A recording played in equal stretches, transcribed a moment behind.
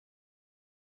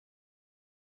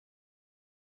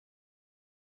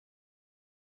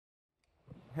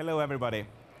Hello, everybody.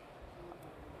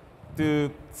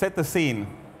 To set the scene,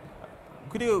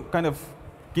 could you kind of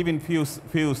give in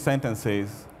few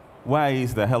sentences, where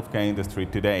is the healthcare industry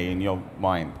today in your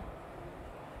mind?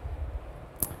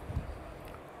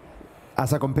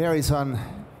 As a comparison,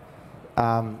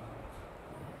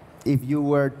 if you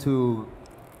were to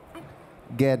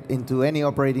get into any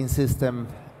operating system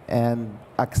and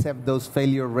accept those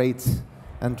failure rates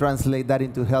and translate that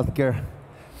into healthcare,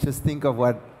 just think of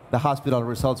what the hospital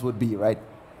results would be, right?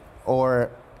 Or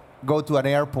go to an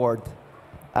airport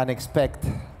and expect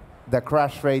the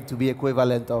crash rate to be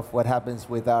equivalent of what happens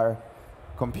with our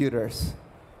computers.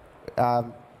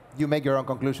 You make your own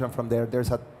conclusion from there.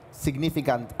 There's a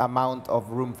significant amount of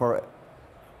room for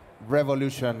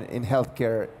revolution in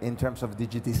healthcare in terms of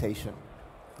digitization.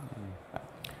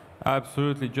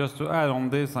 Absolutely. Just to add on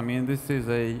this, I mean, this is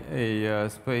a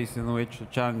space in which the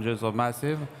challenges are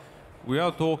massive. We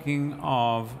are talking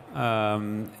of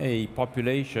a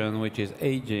population which is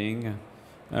aging.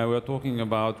 We're talking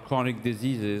about chronic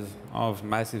diseases of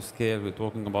massive scale. We're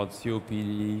talking about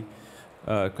COPD,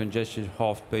 congestive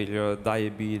heart failure,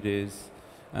 diabetes,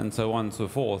 and so on and so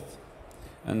forth.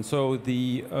 And so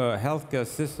the healthcare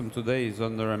system today is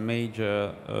under a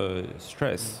major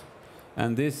stress.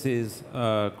 And this is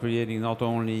creating not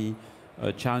only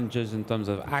challenges in terms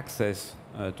of access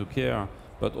to care,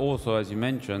 but also, as you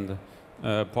mentioned,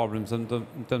 problems in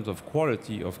terms of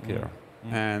quality of care.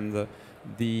 And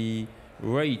the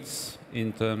rates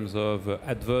in terms of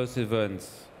adverse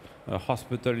events,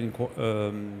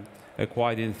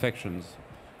 hospital-acquired infections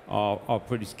are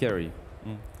pretty scary.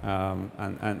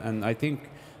 And I think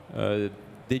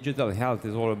digital health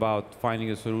is all about finding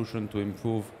a solution to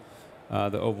improve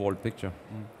the overall picture.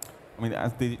 I mean,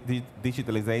 as the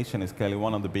digitalization is clearly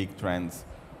one of the big trends,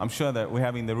 I'm sure that we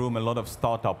have in the room a lot of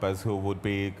startuppers who would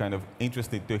be kind of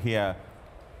interested to hear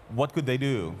what could they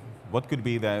do? What could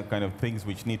be the kind of things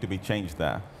which need to be changed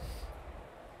there?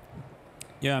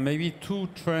 Yeah, maybe two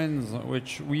trends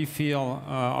which we feel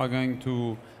are going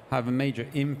to have a major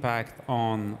impact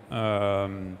on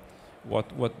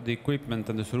what the equipment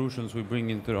and the solutions we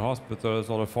bring into the hospitals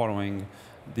are the following.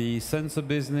 The sensor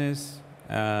business,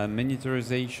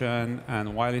 miniaturization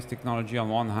and wireless technology on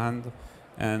one hand,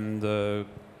 and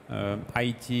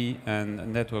IT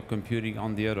and network computing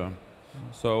on the other.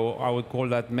 So I would call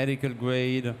that medical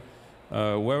grade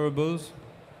wearables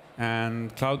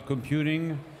and cloud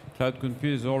computing. Cloud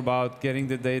computing is all about getting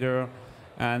the data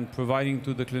and providing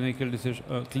to the clinical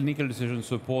decision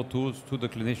support tools to the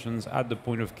clinicians at the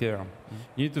point of care.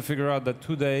 You need to figure out that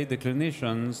today the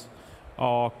clinicians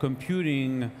are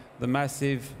computing the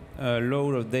massive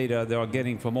load of data they are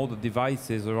getting from all the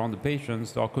devices around the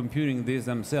patients. They are computing this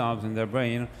themselves in their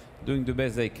brain, doing the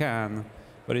best they can,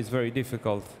 but it's very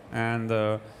difficult. And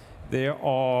they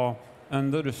are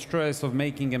under the stress of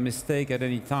making a mistake at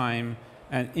any time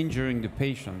and injuring the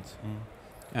patient.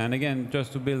 And again,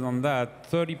 just to build on that,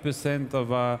 30%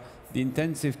 of the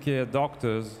intensive care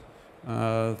doctors,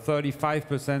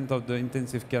 35% of the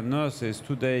intensive care nurses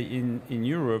today in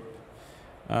Europe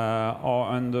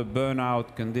are under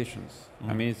burnout conditions.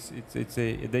 I mean,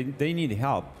 they need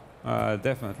help,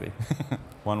 definitely.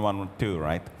 112,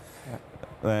 right?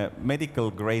 Yeah. Medical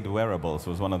grade wearables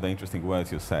was one of the interesting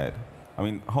words you said. I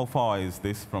mean, how far is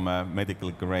this from a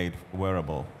medical grade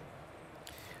wearable?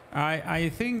 I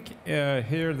think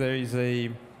here there's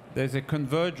a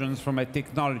convergence from a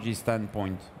technology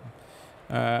standpoint.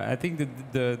 I think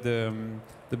that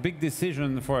the big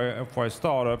decision for a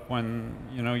startup when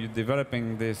you're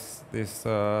developing this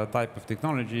type of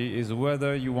technology is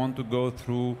whether you want to go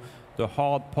through the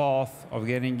hard path of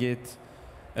getting it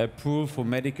approved for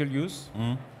medical use,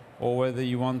 or whether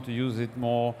you want to use it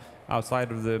more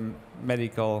outside of the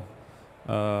medical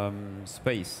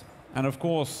space. And of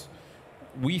course,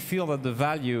 we feel that the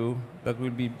value that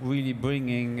we'll be really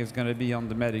bringing is going to be on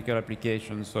the medical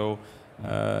application. So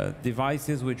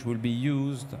devices which will be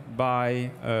used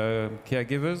by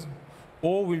caregivers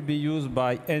or will be used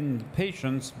by end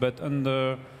patients, but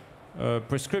under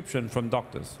prescription from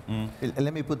doctors.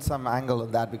 Let me put some angle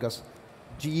on that, because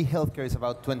GE Healthcare is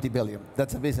about 20 billion.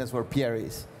 That's a business where Pierre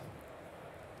is.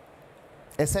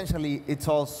 Essentially, it's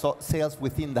all sales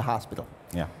within the hospital.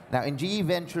 Yeah. Now, in GE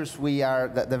Ventures, we are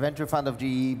the venture fund of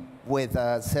GE with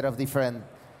a set of different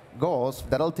goals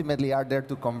that ultimately are there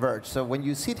to converge. So when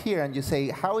you sit here and you say,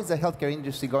 how is the healthcare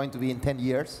industry going to be in 10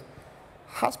 years?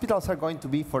 Hospitals are going to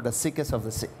be for the sickest of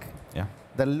the sick. Yeah.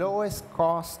 The lowest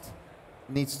cost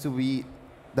needs to be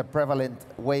the prevalent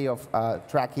way of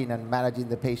tracking and managing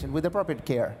the patient with appropriate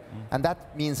care. And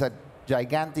that means a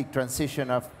gigantic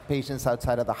transition of patients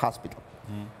outside of the hospital.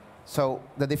 So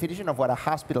the definition of what a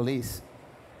hospital is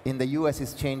in the US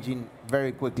is changing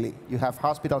very quickly. You have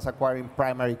hospitals acquiring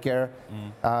primary care,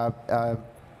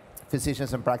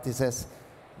 physicians and practices.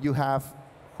 You have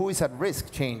who is at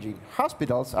risk changing.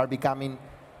 Hospitals are becoming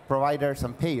providers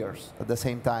and payers at the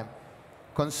same time.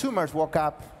 Consumers woke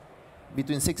up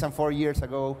between 6 and 4 years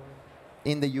ago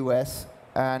in the US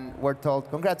and were told,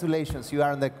 congratulations, you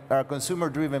are on our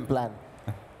consumer-driven plan.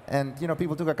 And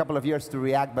people took a couple of years to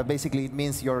react, but basically it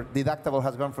means your deductible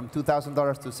has gone from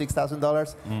 $2,000 to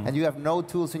 $6,000, and you have no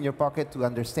tools in your pocket to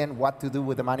understand what to do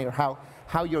with the money or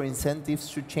how your incentives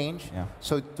should change. Yeah.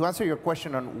 So to answer your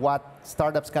question on what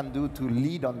startups can do to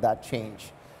lead on that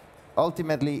change,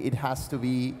 ultimately it has to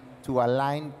be to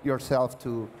align yourself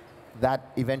to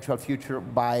that eventual future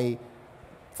by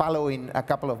following a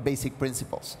couple of basic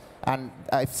principles. And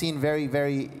I've seen very,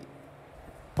 very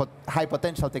high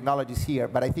potential technologies here,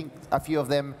 but I think a few of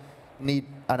them need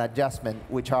an adjustment,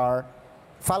 which are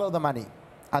follow the money.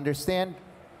 Understand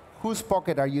whose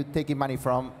pocket are you taking money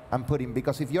from and putting,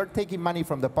 because if you're taking money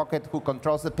from the pocket who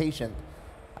controls the patient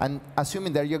and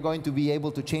assuming that you're going to be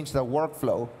able to change the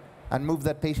workflow and move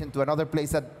that patient to another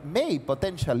place that may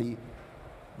potentially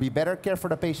be better care for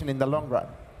the patient in the long run,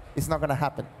 it's not going to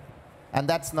happen. And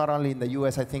that's not only in the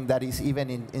US, I think that is even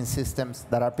in systems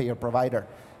that are payer-provider.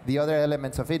 The other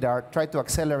elements of it are try to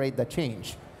accelerate the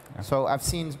change. Yeah. So I've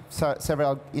seen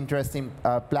several interesting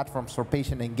platforms for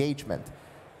patient engagement.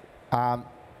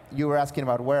 You were asking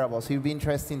about wearables. It would be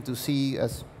interesting to see,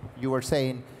 as you were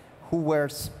saying, who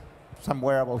wears some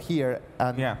wearable here.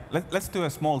 And yeah, let's do a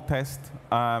small test.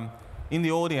 In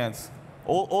the audience,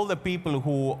 all the people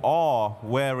who are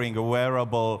wearing a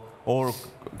wearable or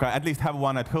at least have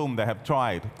one at home they have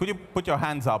tried, could you put your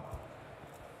hands up?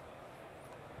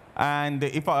 And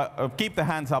if I keep the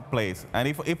hands up, please. And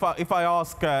if I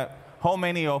ask how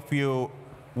many of you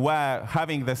were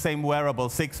having the same wearable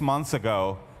 6 months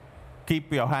ago,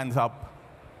 keep your hands up.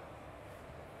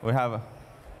 We have a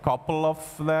couple of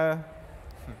there.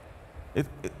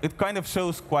 It kind of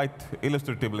shows quite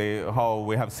illustratively how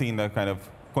we have seen a kind of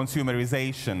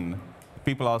consumerization.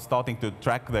 People are starting to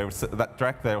track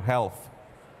their health.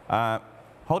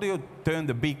 How do you turn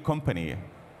the big company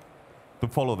to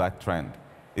follow that trend?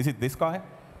 Is it this guy?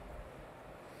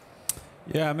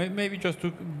 Yeah, maybe just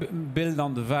to build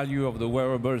on the value of the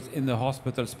wearables in the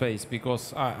hospital space,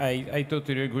 because I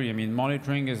totally agree. I mean,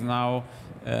 monitoring is now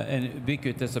an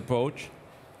ubiquitous approach.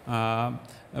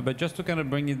 But just to kind of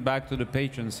bring it back to the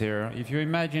patients here, if you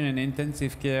imagine an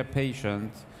intensive care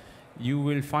patient, you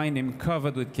will find him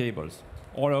covered with cables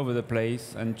all over the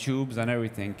place and tubes and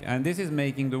everything. And this is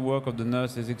making the work of the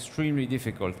nurses extremely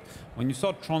difficult. When you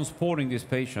start transporting this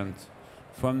patient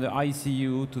from the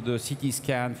ICU to the CT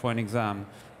scan for an exam,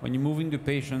 when you're moving the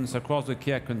patients across the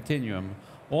care continuum,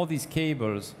 all these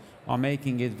cables are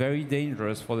making it very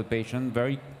dangerous for the patient,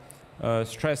 very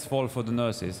stressful for the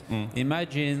nurses.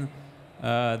 Imagine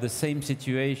the same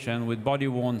situation with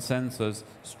body-worn sensors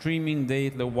streaming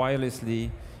data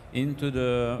wirelessly into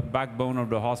the backbone of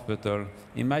the hospital.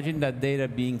 Imagine that data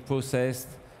being processed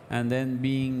and then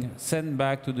being sent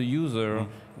back to the user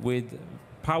with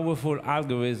powerful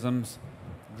algorithms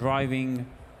driving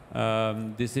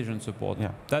decision support.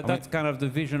 Yeah. That's kind of the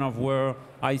vision of where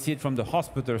I see it from the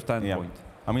hospital standpoint. Yeah.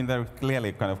 I mean, there are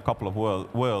clearly kind of a couple of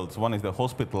worlds. One is the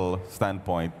hospital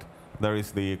standpoint. There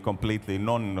is the completely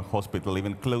non-hospital,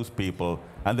 even close people,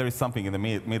 and there is something in the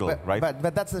middle, right?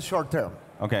 But that's the short term.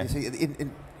 Okay. You see,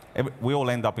 we all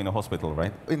end up in a hospital,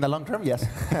 right? In the long term, yes.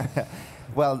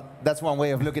 Well, that's one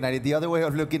way of looking at it. The other way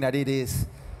of looking at it is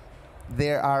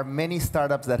there are many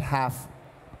startups that have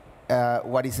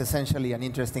what is essentially an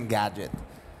interesting gadget.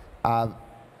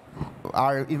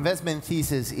 Our investment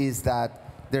thesis is that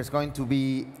there's going to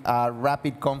be a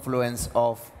rapid confluence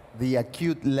of the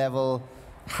acute level,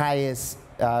 highest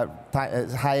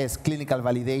clinical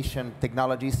validation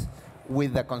technologies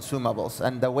with the consumables.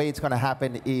 And the way it's going to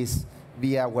happen is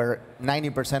via where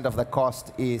 90% of the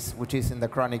cost is, which is in the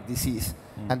chronic disease.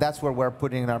 And that's where we're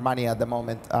putting our money at the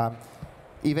moment.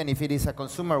 Even if it is a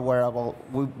consumer wearable,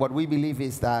 what we believe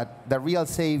is that the real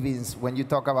savings, when you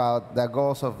talk about the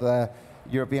goals of the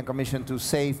European Commission to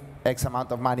save X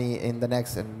amount of money in the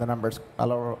next, and the numbers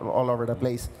all over the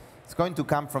place, it's going to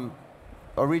come from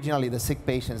originally the sick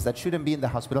patients that shouldn't be in the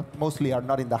hospital, mostly are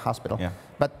not in the hospital. Yeah.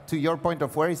 But to your point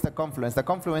of where is the confluence? The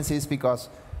confluence is because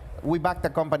we backed a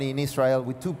company in Israel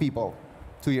with 2 people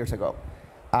 2 years ago.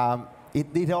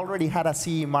 It already had a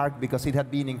CE mark because it had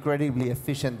been incredibly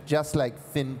efficient, just like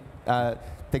Fin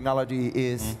technology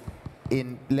is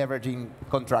in leveraging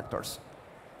contractors.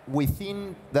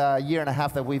 Within the year and a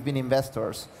half that we've been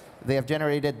investors, they have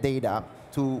generated data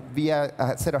to, via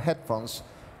a set of headphones,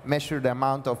 measure the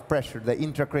amount of pressure, the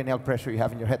intracranial pressure you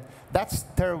have in your head. That's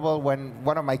terrible. When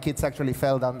one of my kids actually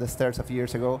fell down the stairs a few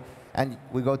years ago, and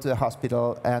we go to the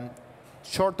hospital, and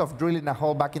short of drilling a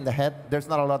hole back in the head, there's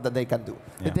not a lot that they can do.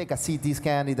 Yeah. They take a CT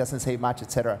scan, it doesn't say much,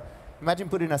 etc. Imagine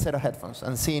putting a set of headphones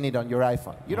and seeing it on your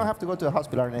iPhone. You don't have to go to the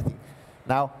hospital or anything.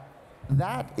 Now,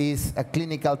 that is a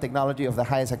clinical technology of the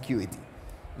highest acuity.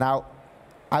 Now,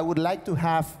 I would like to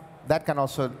have, that can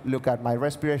also look at my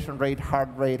respiration rate, heart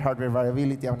rate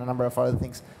variability, and a number of other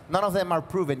things. None of them are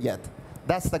proven yet.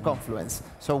 That's the confluence.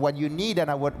 So what you need,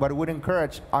 and what I would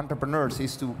encourage entrepreneurs,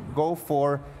 is to go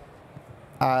for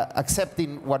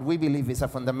accepting what we believe is a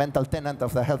fundamental tenet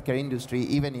of the healthcare industry,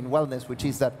 even in wellness, which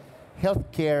is that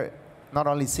healthcare, not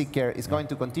only sick care, is going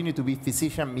to continue to be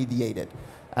physician-mediated.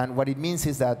 And what it means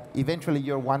is that eventually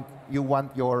you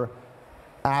want your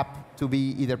app to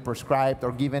be either prescribed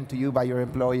or given to you by your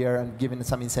employer and given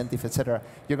some incentive, etc.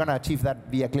 You're going to achieve that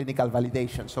via clinical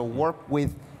validation. So work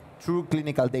with true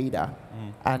clinical data,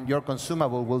 and your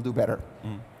consumable will do better.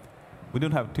 We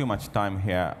don't have too much time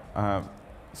here.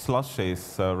 Slush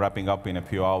is wrapping up in a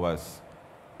few hours.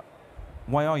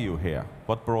 Why are you here?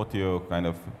 What brought you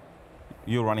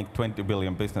you're running 20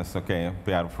 billion business, okay,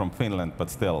 we are from Finland, but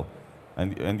still.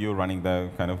 And you're running the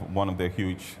one of the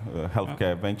huge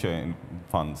healthcare venture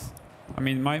funds. I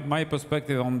mean, my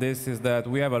perspective on this is that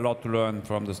we have a lot to learn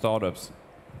from the startups,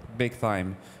 big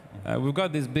time. We've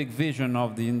got this big vision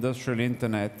of the industrial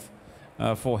internet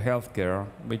for healthcare,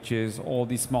 which is all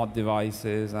these smart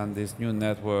devices and this new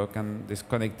network and this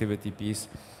connectivity piece.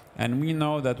 And we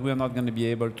know that we're not going to be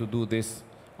able to do this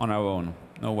on our own,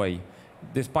 no way,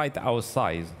 despite our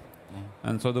size.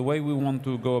 And so the way we want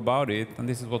to go about it, and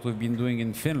this is what we've been doing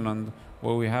in Finland,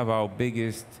 where we have our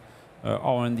biggest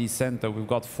R&D center. We've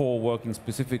got 4 working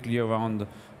specifically around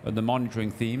the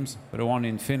monitoring themes. But the one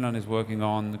in Finland is working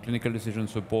on clinical decision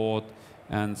support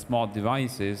and smart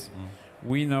devices.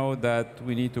 We know that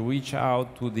we need to reach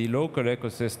out to the local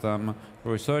ecosystem,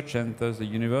 research centers, the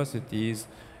universities,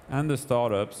 and the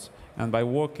startups. And by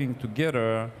working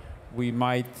together, we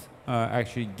might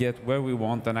actually get where we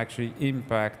want and actually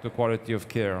impact the quality of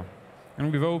care.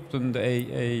 And we've opened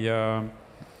a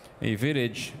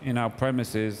village in our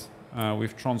premises.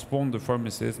 We've transformed the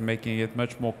premises, making it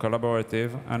much more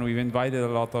collaborative, and we've invited a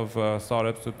lot of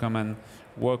startups to come and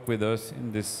work with us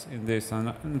in this.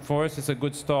 And for us, it's a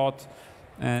good start.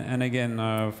 And again,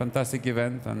 a fantastic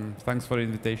event, and thanks for the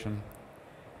invitation.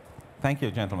 Thank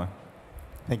you, gentlemen.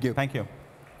 Thank you. Thank you.